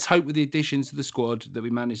let's hope with the additions to the squad that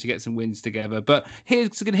we manage to get some wins together. But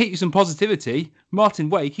here's going to hit you some positivity. Martin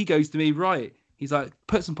Wake, he goes to me, right. He's like,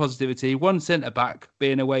 put some positivity. One centre-back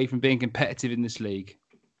being away from being competitive in this league.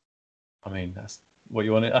 I mean, that's what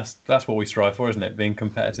you want. That's what we strive for, isn't it? Being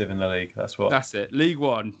competitive in the league. That's it. League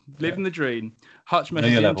One, living the dream. Hutch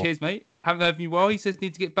messaging, cheers, mate. Haven't heard from you a while. He says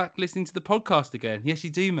need to get back listening to the podcast again. Yes,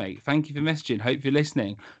 you do, mate. Thank you for messaging. Hope you're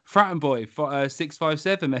listening. Fratton Boy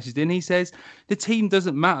 657 messaged in. He says the team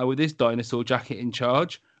doesn't matter with this dinosaur Jackett in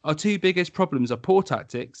charge. Our two biggest problems are poor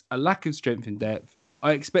tactics, a lack of strength and depth.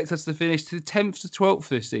 I expect us to finish to the 10th to 12th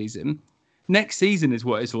this season. Next season is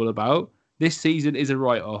what it's all about. This season is a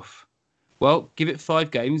write-off. Well, give it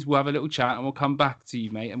 5 games. We'll have a little chat and we'll come back to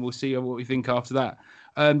you, mate, and we'll see what we think after that.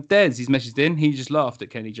 Des, he's messaged in. He just laughed at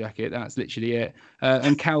Kenny Jackett. That's literally it.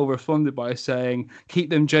 And Cal responded by saying, "Keep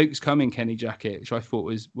them jokes coming, Kenny Jackett," which I thought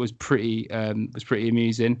was pretty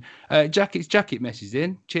amusing. Jackett's Jackett messaged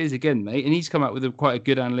in. Cheers again, mate. And he's come up with quite a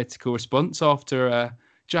good analytical response after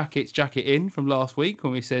Jackett's Jackett in from last week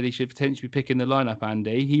when we said he should potentially be picking the lineup.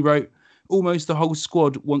 Andy, he wrote, "Almost the whole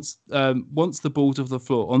squad wants the ball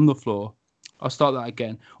on the floor. I'll start that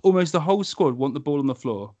again. Almost the whole squad want the ball on the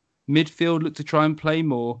floor. Midfield looked to try and play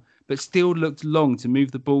more, but still looked long to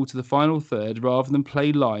move the ball to the final third rather than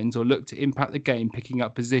play lines or look to impact the game picking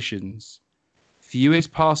up positions.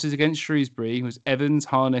 Fewest passes against Shrewsbury was Evans,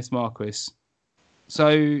 Harness, Marquis." So,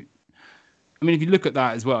 I mean, if you look at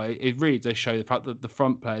that as well, it really does show the fact that the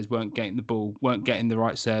front players weren't getting the ball, weren't getting the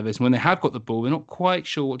right service. And when they have got the ball, they're not quite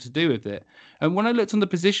sure what to do with it. And when I looked on the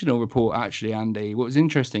positional report, actually, Andy, what was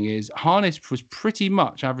interesting is Harness was pretty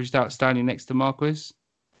much averaged out standing next to Marquis.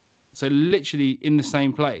 So literally in the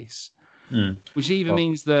same place, which even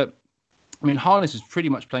means that, I mean, Harness was pretty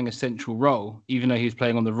much playing a central role, even though he was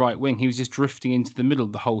playing on the right wing. He was just drifting into the middle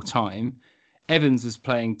the whole time. Evans was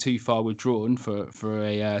playing too far withdrawn for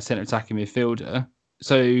a centre attacking midfielder.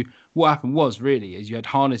 So what happened was really is you had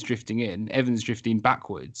Harness drifting in, Evans drifting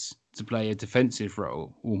backwards to play a defensive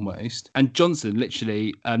role almost, and Johnson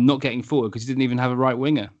literally not getting forward because he didn't even have a right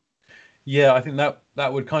winger. Yeah, I think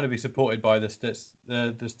that would kind of be supported by the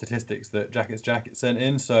statistics that Jacket sent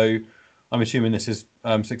in. So I'm assuming this is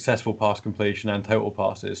successful pass completion and total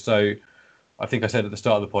passes. So I think I said at the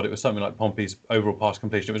start of the pod, it was something like Pompey's overall pass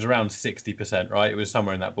completion. It was around 60%, right? It was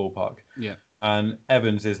somewhere in that ballpark. Yeah. And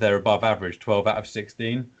Evans is there above average, 12 out of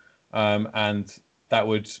 16. And that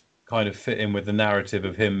would kind of fit in with the narrative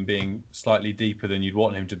of him being slightly deeper than you'd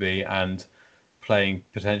want him to be and playing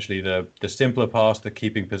potentially the simpler pass, the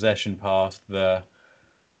keeping possession pass, the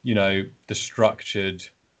structured,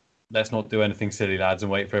 let's not do anything silly, lads,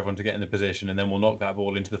 and wait for everyone to get in the position, and then we'll knock that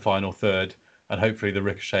ball into the final third, and hopefully the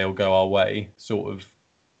ricochet will go our way, sort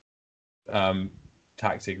of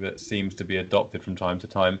tactic that seems to be adopted from time to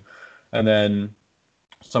time. And then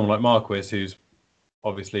someone like Marquis, who's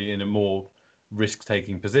obviously in a more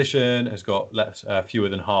risk-taking position, has got fewer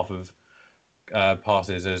than half of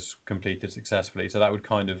passes as completed successfully. So that would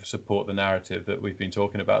kind of support the narrative that we've been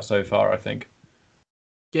talking about so far, I think.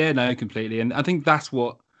 Yeah, no, completely. And I think that's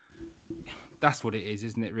what it is,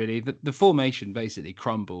 isn't it, really? The formation basically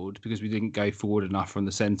crumbled because we didn't go forward enough from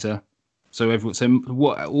the centre. So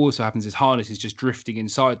what also happens is Harness is just drifting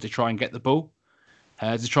inside to try and get the ball,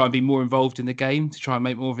 to try and be more involved in the game, to try and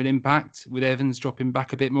make more of an impact, with Evans dropping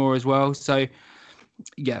back a bit more as well. So,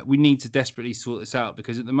 yeah, we need to desperately sort this out,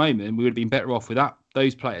 because at the moment we would have been better off without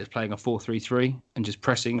those players playing a 4-3-3 and just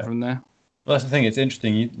pressing from there. Well, that's the thing. It's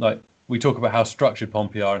interesting. We talk about how structured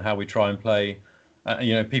Pompey are and how we try and play.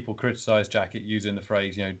 People criticise Jacket using the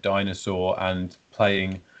phrase, dinosaur, and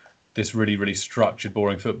playing this really, really structured,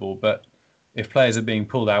 boring football. But if players are being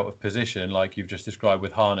pulled out of position, like you've just described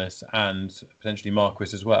with Harness and potentially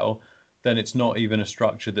Marquis as well, then it's not even a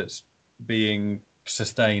structure that's being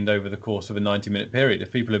sustained over the course of a 90-minute period.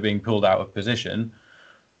 If people are being pulled out of position,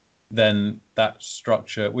 then that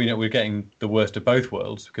structure, we're getting the worst of both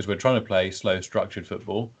worlds, because we're trying to play slow, structured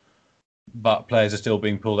football, but players are still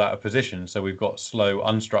being pulled out of position. So we've got slow,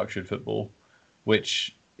 unstructured football,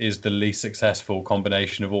 which is the least successful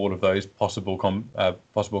combination of all of those possible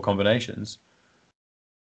combinations.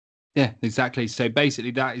 Yeah, exactly. So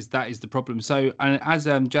basically, that is the problem. So, and as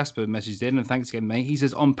Jasper messaged in, and thanks again, mate. He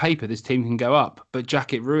says, on paper, this team can go up, but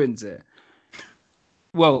Jacket ruins it.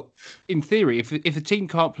 Well, in theory, if a team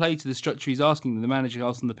can't play to the structure he's asking them, the manager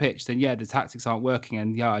asks on the pitch, then yeah, the tactics aren't working.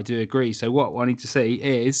 And yeah, I do agree. So what I need to see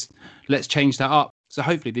is, let's change that up. So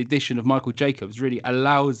hopefully the addition of Michael Jacobs really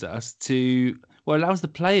allows us to, allows the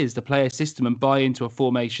players to play a system and buy into a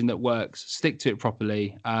formation that works, stick to it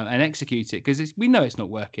properly, and execute it. Because we know it's not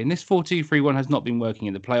working. This 4-2-3-1 has not been working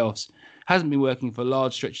in the playoffs. Hasn't been working for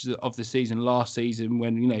large stretches of the season. Last season,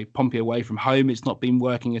 when Pompey away from home, it's not been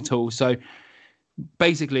working at all. So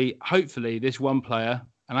basically, hopefully, this one player,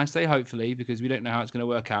 and I say hopefully because we don't know how it's going to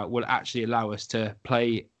work out, will actually allow us to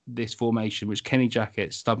play this formation, which Kenny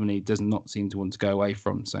Jacket stubbornly does not seem to want to go away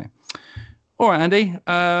from. So, all right, Andy,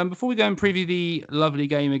 before we go and preview the lovely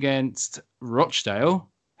game against Rochdale,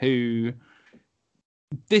 who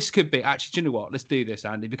this could be, actually, do you know what? Let's do this,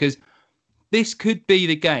 Andy, because this could be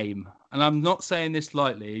the game, and I'm not saying this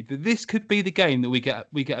lightly, but this could be the game that we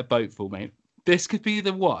get a boat for, mate. This could be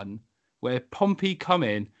the one where Pompey come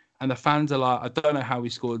in and the fans are like, I don't know how we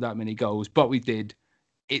scored that many goals, but we did.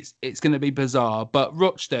 It's going to be bizarre, but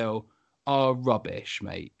Rochdale are rubbish,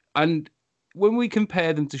 mate. And when we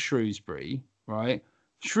compare them to Shrewsbury, right?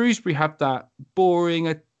 Shrewsbury have that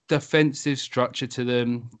boring defensive structure to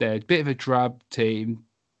them. They're a bit of a drab team.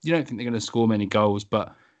 You don't think they're going to score many goals,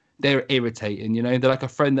 but they're irritating. They're like a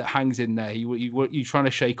friend that hangs in there. You're trying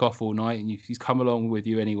to shake off all night, and he's come along with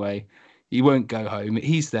you anyway. He won't go home.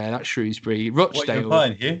 He's there. That's Shrewsbury. Rochdale.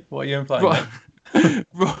 What are you implying?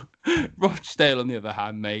 Rochdale, on the other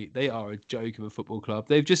hand, mate, they are a joke of a football club.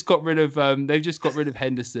 They've just got rid of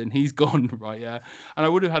Henderson. He's gone, right? Yeah. And I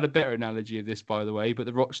would have had a better analogy of this, by the way, but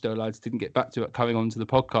the Rochdale lads didn't get back to it coming onto the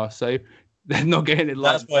podcast, so they're not getting it.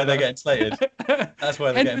 That's why they're getting slated. That's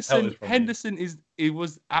why they're getting pelted from Henderson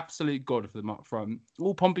was absolute god for them up front.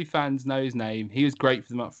 All Pompey fans know his name. He was great for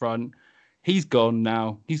them up front. He's gone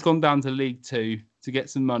now. He's gone down to League Two to get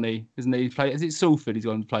some money, isn't he? Is it Salford he's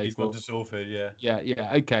gone to play for? He's gone to Salford, yeah.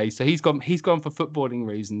 Yeah. Okay, so he's gone for footballing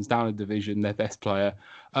reasons down a division, their best player.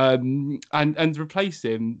 And to replace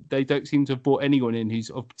him, they don't seem to have brought anyone in who's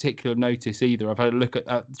of particular notice either. I've had a look at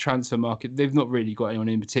the transfer market. They've not really got anyone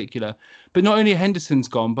in particular. But not only Henderson's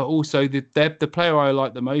gone, but also the player I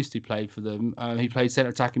like the most who played for them, he played centre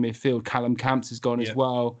attacking midfield, Callum Camps, has gone as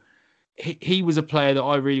well. He was a player that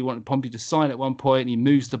I really wanted Pompey to sign at one point. He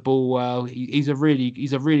moves the ball well. He's a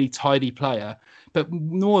really tidy player. But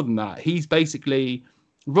more than that, he's basically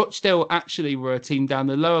Rochdale actually were a team down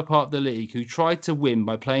the lower part of the league who tried to win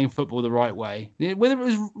by playing football the right way. Whether it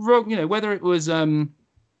was wrong, whether it was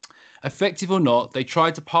effective or not, they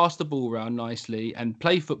tried to pass the ball around nicely and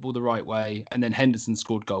play football the right way, and then Henderson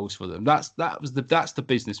scored goals for them. That's the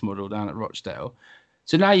business model down at Rochdale.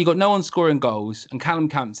 So now you've got no one scoring goals, and Callum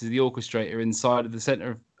Camps is the orchestrator inside of the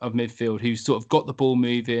centre of midfield, who's sort of got the ball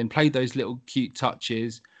moving, played those little cute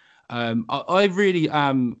touches. I really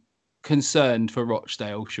am concerned for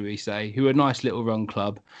Rochdale, should we say, who are a nice little run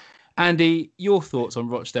club. Andy, your thoughts on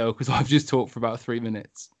Rochdale, because I've just talked for about 3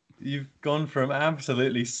 minutes. You've gone from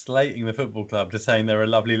absolutely slating the football club to saying they're a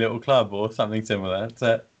lovely little club or something similar. It's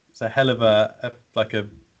a hell of a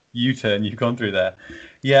U-turn you've gone through there.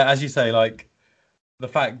 Yeah, as you say, like the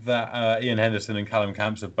fact that Ian Henderson and Callum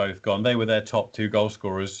Camps have both gone, they were their top 2 goal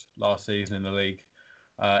scorers last season in the league,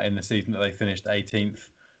 in the season that they finished 18th.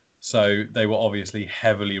 So they were obviously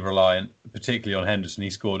heavily reliant, particularly on Henderson.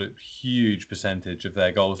 He scored a huge percentage of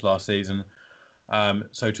their goals last season.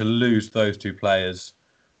 So to lose those 2 players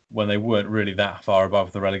when they weren't really that far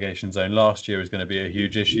above the relegation zone last year is going to be a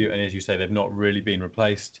huge issue. And as you say, they've not really been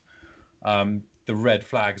replaced. The red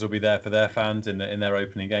flags will be there for their fans in their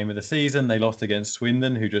opening game of the season. They lost against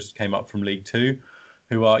Swindon, who just came up from League Two,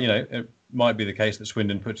 who are, it might be the case that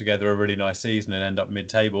Swindon put together a really nice season and end up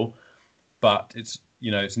mid-table, but it's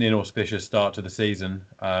an inauspicious start to the season.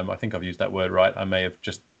 I think I've used that word right. I may have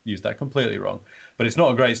just used that completely wrong, but it's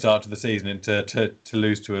not a great start to the season and to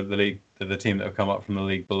lose to the team that have come up from the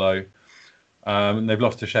league below. They've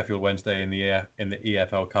lost to Sheffield Wednesday in the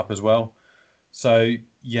EFL Cup as well. So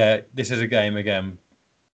yeah, this is a game again,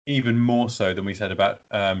 even more so than we said about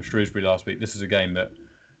Shrewsbury last week. This is a game that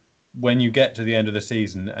when you get to the end of the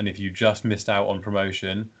season, and if you just missed out on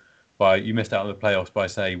promotion, you missed out on the playoffs by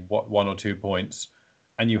say 1 or 2 points,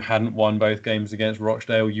 and you hadn't won both games against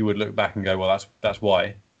Rochdale, you would look back and go, well, that's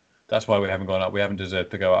why we haven't gone up. We haven't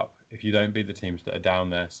deserved to go up if you don't beat the teams that are down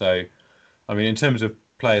there. So, I mean, in terms of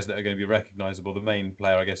players that are going to be recognisable, the main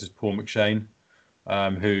player, I guess, is Paul McShane,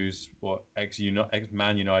 who's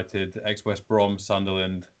ex-Man United, ex-West Brom,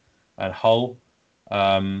 Sunderland, and Hull.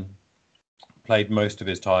 Played most of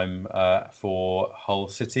his time for Hull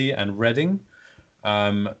City and Reading.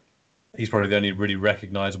 He's probably the only really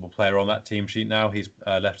recognisable player on that team sheet now. He's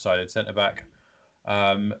left-sided centre-back.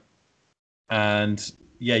 And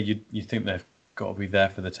yeah, you think they've got to be there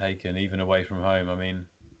for the taking, even away from home. I mean,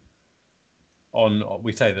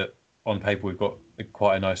 we say that on paper we've got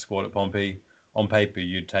quite a nice squad at Pompey. On paper,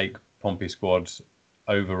 you'd take Pompey squads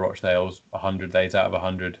over Rochdale's 100 days out of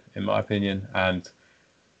 100, in my opinion. And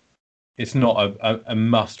it's not a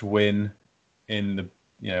must-win in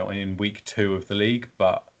week 2 of the league,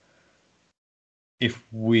 but if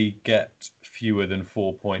we get fewer than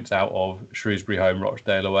 4 points out of Shrewsbury home,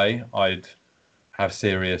 Rochdale away, I'd have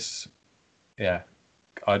serious,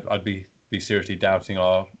 I'd be seriously doubting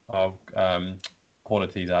our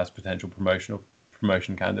qualities as potential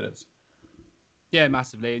promotion candidates. Yeah,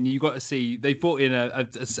 massively. And you've got to see they've brought in a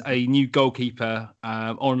new goalkeeper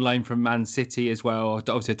on loan from Man City as well.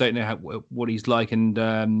 Obviously, I don't know what he's like, and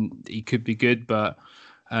he could be good, but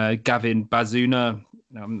Gavin Bazuna,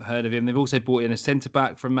 I haven't heard of him. They've also brought in a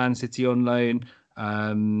centre-back from Man City on loan.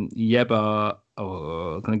 Yeba,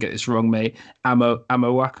 I'm going to get this wrong, mate.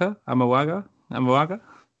 Amawaga?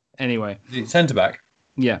 Anyway. Centre-back?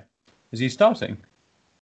 Yeah. Is he starting?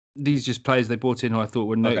 These are just players they brought in who I thought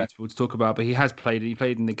were notable to talk about, but he has played. He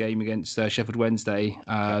played in the game against Sheffield Wednesday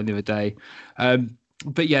the other day.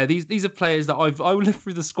 But yeah, these are players that I looked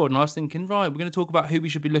through the squad and I was thinking, right, we're going to talk about who we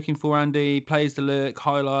should be looking for, Andy, players to look,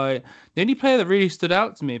 highlight. The only player that really stood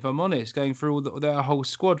out to me, if I'm honest, going through all their whole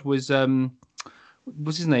squad was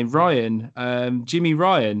what's his name, Ryan, Jimmy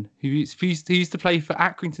Ryan, who used to play for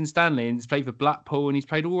Accrington Stanley and he's played for Blackpool and he's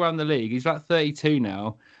played all around the league. He's about 32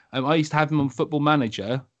 now. I used to have him on Football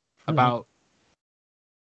Manager about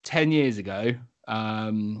 10 years ago.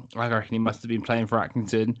 I reckon he must have been playing for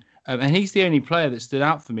Accrington. And he's the only player that stood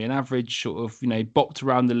out for me, an average sort of, bopped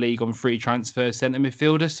around the league on free transfer centre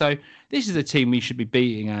midfielder. So this is a team we should be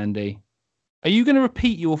beating, Andy. Are you going to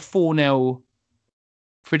repeat your 4-0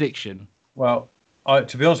 prediction? Well,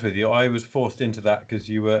 to be honest with you, I was forced into that because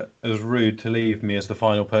you were as rude to leave me as the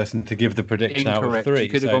final person to give the prediction Incorrect. out of 3. You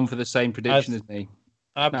could have gone for the same prediction as me.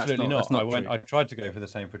 Absolutely not. I tried to go for the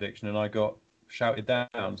same prediction and I got shouted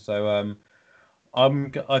down. So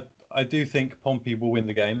I do think Pompey will win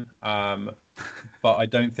the game, but I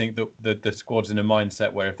don't think that the squad's in a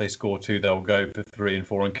mindset where if they score 2, they'll go for 3 and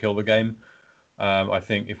 4 and kill the game. I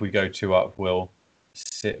think if we go 2 up, we'll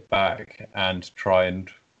sit back and try and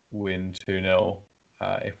win 2-0.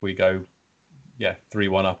 If we go,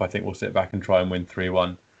 3-1 up, I think we'll sit back and try and win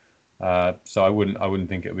 3-1. So I wouldn't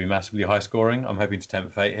think it would be massively high scoring. I'm hoping to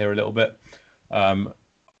tempt fate here a little bit.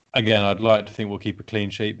 Again, I'd like to think we'll keep a clean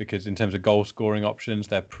sheet because in terms of goal scoring options,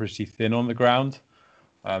 they're pretty thin on the ground.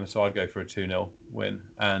 So I'd go for a 2-0 win.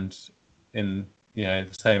 And in the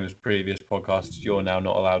same as previous podcasts, you're now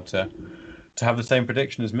not allowed to have the same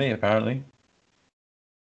prediction as me, apparently.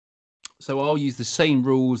 So I'll use the same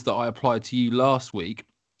rules that I applied to you last week,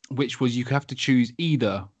 which was you have to choose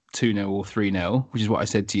either 2-0 or 3-0, which is what I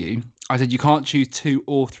said to you. I said you can't choose 2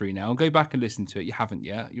 or 3-0. Go back and listen to it. You haven't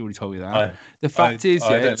yet. You already told me that. The fact is,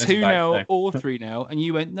 2-0 or 3-0. And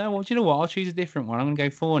you went, no, well, do you know what? I'll choose a different one. I'm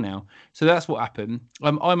going to go 4-0. So that's what happened.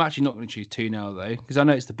 I'm actually not going to choose 2-0, though, because I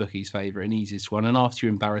know it's the bookies' favourite and easiest one. And after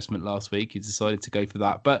your embarrassment last week, you decided to go for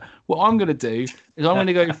that. But what I'm going to do is I'm going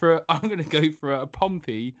to go for a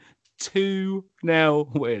Pompey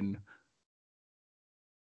 2-0 win.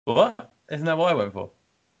 What? Isn't that what I went for?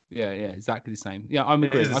 Yeah, exactly the same. Yeah, I'm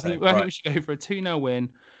agreeing. I think we should go for a 2-0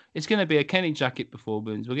 win. It's going to be a Kenny Jackett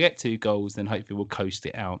performance. We'll get 2 goals, then hopefully we'll coast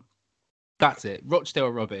it out. That's it. Rochdale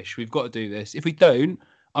are rubbish. We've got to do this. If we don't,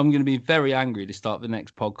 I'm going to be very angry to start the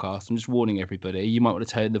next podcast. I'm just warning everybody. You might want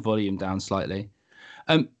to turn the volume down slightly.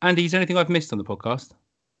 Andy, is there anything I've missed on the podcast?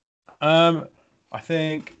 I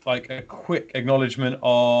think like a quick acknowledgement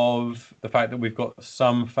of the fact that we've got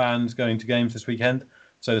some fans going to games this weekend.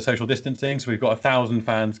 So the social distancing. So we've got 1,000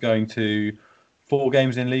 fans going to 4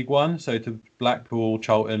 games in League One. So to Blackpool,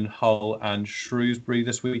 Charlton, Hull and Shrewsbury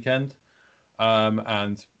this weekend.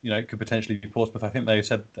 And, it could potentially be Portsmouth. I think they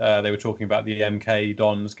said they were talking about the MK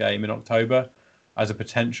Dons game in October as a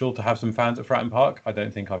potential to have some fans at Fratton Park. I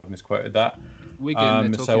don't think I've misquoted that.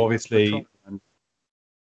 Wigan, so obviously...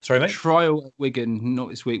 Sorry, mate? Trial at Wigan, not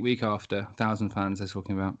this week, week after. 1,000 fans they're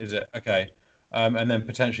talking about. Is it? Okay. And then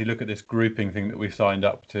potentially look at this grouping thing that we've signed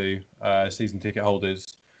up to season ticket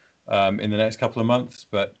holders in the next couple of months.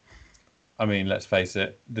 But, I mean, let's face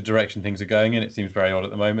it, the direction things are going in, it seems very odd at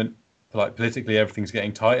the moment. Like, politically, everything's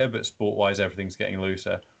getting tighter, but sport-wise, everything's getting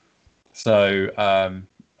looser. So,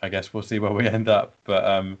 I guess we'll see where we end up.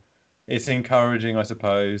 But it's encouraging, I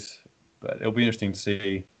suppose. But it'll be interesting to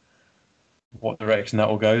see what direction that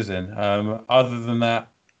all goes in. Other than that,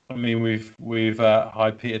 I mean, we've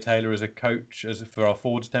hired Peter Taylor as a coach for our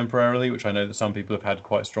forwards temporarily, which I know that some people have had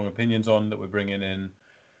quite strong opinions on, that we're bringing in,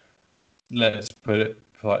 let's put it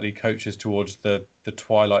politely, coaches towards the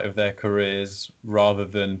twilight of their careers rather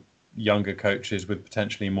than younger coaches with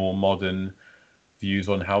potentially more modern views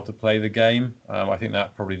on how to play the game. I think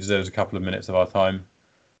that probably deserves a couple of minutes of our time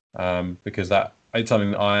because it's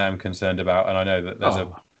something that I am concerned about, and I know that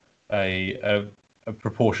there's a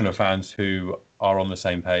proportion of fans who are on the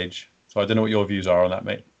same page. So I don't know what your views are on that,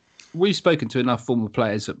 mate. We've spoken to enough former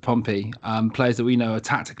players at Pompey, players that we know are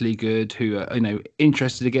tactically good, who are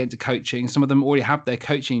interested to get into coaching. Some of them already have their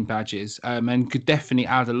coaching badges and could definitely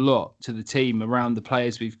add a lot to the team around the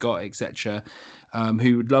players we've got, etc.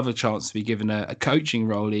 Who would love a chance to be given a coaching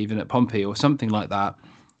role even at Pompey or something like that.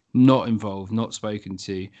 Not involved, not spoken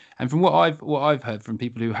to. And from what I've heard from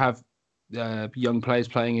people who have young players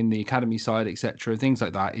playing in the academy side, etc., things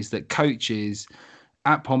like that, is that coaches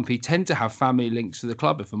at Pompey tend to have family links to the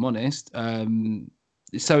club, if I'm honest.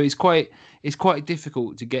 So it's quite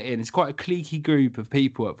difficult to get in. It's quite a cliquey group of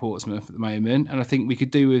people at Portsmouth at the moment, and I think we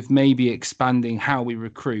could do with maybe expanding how we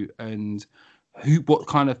recruit and what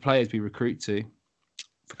kind of players we recruit to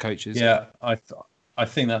for coaches. Yeah, I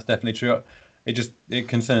think that's definitely true. It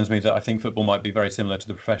concerns me that I think football might be very similar to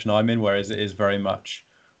the profession I'm in, whereas it is very much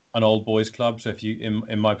an old boys club. So if you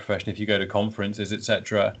in my profession, if you go to conferences,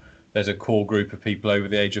 etc., there's a core group of people over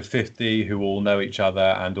the age of 50 who all know each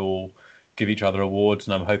other and all give each other awards.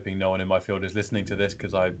 And I'm hoping no one in my field is listening to this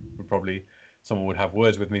because someone would have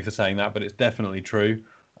words with me for saying that, but it's definitely true.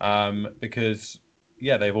 Because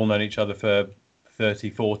they've all known each other for 30,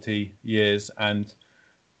 40 years and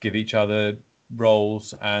give each other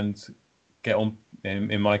roles and get on,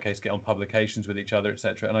 in my case, get on publications with each other,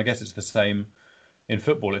 etc. And I guess it's the same in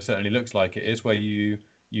football. It certainly looks like it is, where you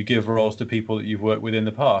give roles to people that you've worked with in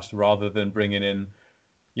the past, rather than bringing in,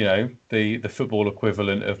 the football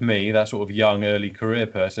equivalent of me, that sort of young, early career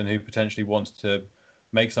person who potentially wants to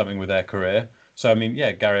make something with their career. So, I mean,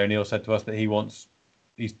 Gary O'Neill said to us that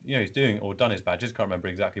he's doing or done his badges. Can't remember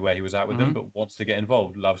exactly where he was at with them, but wants to get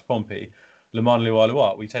involved. Loves Pompey. Lemon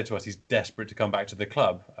Lualuat, we said to us he's desperate to come back to the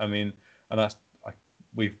club. I mean, and that's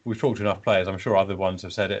we've talked to enough players. I'm sure other ones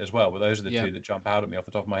have said it as well, but those are the two that jump out at me off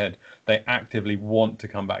the top of my head. They actively want to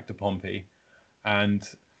come back to Pompey, and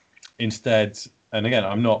instead, and again,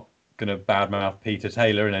 I'm not going to badmouth Peter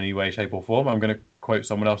Taylor in any way, shape, or form. I'm going to quote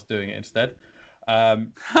someone else doing it instead.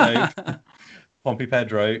 Pompey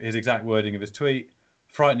Pedro, his exact wording of his tweet,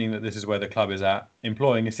 frightening that this is where the club is at,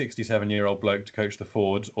 employing a 67-year-old bloke to coach the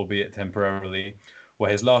Fords, albeit temporarily,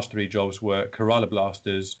 where his last 3 jobs were Kerala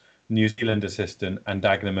Blasters, New Zealand assistant, and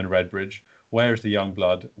Dagenham and Redbridge. Where's the young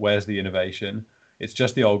blood? Where's the innovation? It's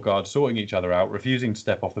just the old guard sorting each other out, refusing to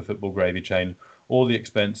step off the football gravy train, all the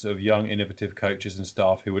expense of young, innovative coaches and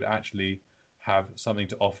staff who would actually have something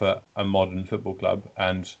to offer a modern football club.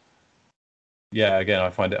 And yeah, again, I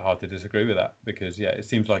find it hard to disagree with that because, yeah, it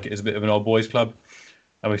seems like it is a bit of an old boys club.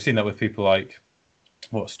 And we've seen that with people like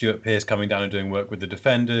Stuart Pearce coming down and doing work with the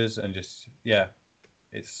defenders, and just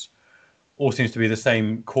it's all seems to be the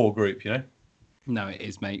same core group, you know. No, it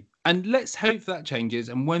is, mate. And let's hope that changes.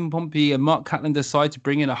 And when Pompey and Mark Catlin decide to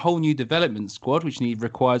bring in a whole new development squad, which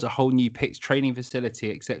requires a whole new pitch, training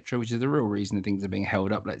facility, etc., which is the real reason things are being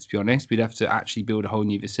held up. Let's be honest, we'd have to actually build a whole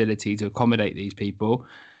new facility to accommodate these people.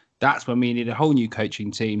 That's when we need a whole new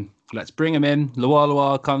coaching team. Let's bring them in.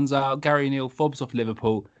 Lualua comes out. Gary Neal fobs off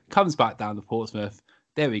Liverpool. Comes back down to Portsmouth.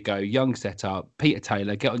 There we go. Young setup. Peter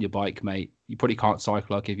Taylor, get on your bike, mate. You probably can't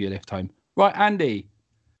cycle. I'll give you a lift home. Right, Andy.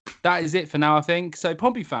 That is it for now, I think. So,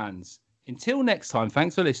 Pompey fans, until next time,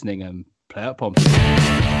 thanks for listening and play up Pompey.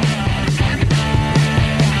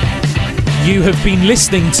 You have been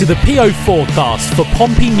listening to the PO Forecast for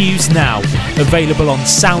Pompey News Now, available on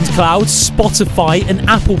SoundCloud, Spotify and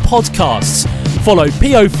Apple Podcasts. Follow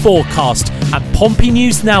PO Forecast and Pompey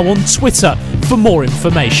News Now on Twitter for more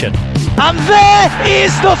information. And there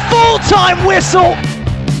is the full-time whistle.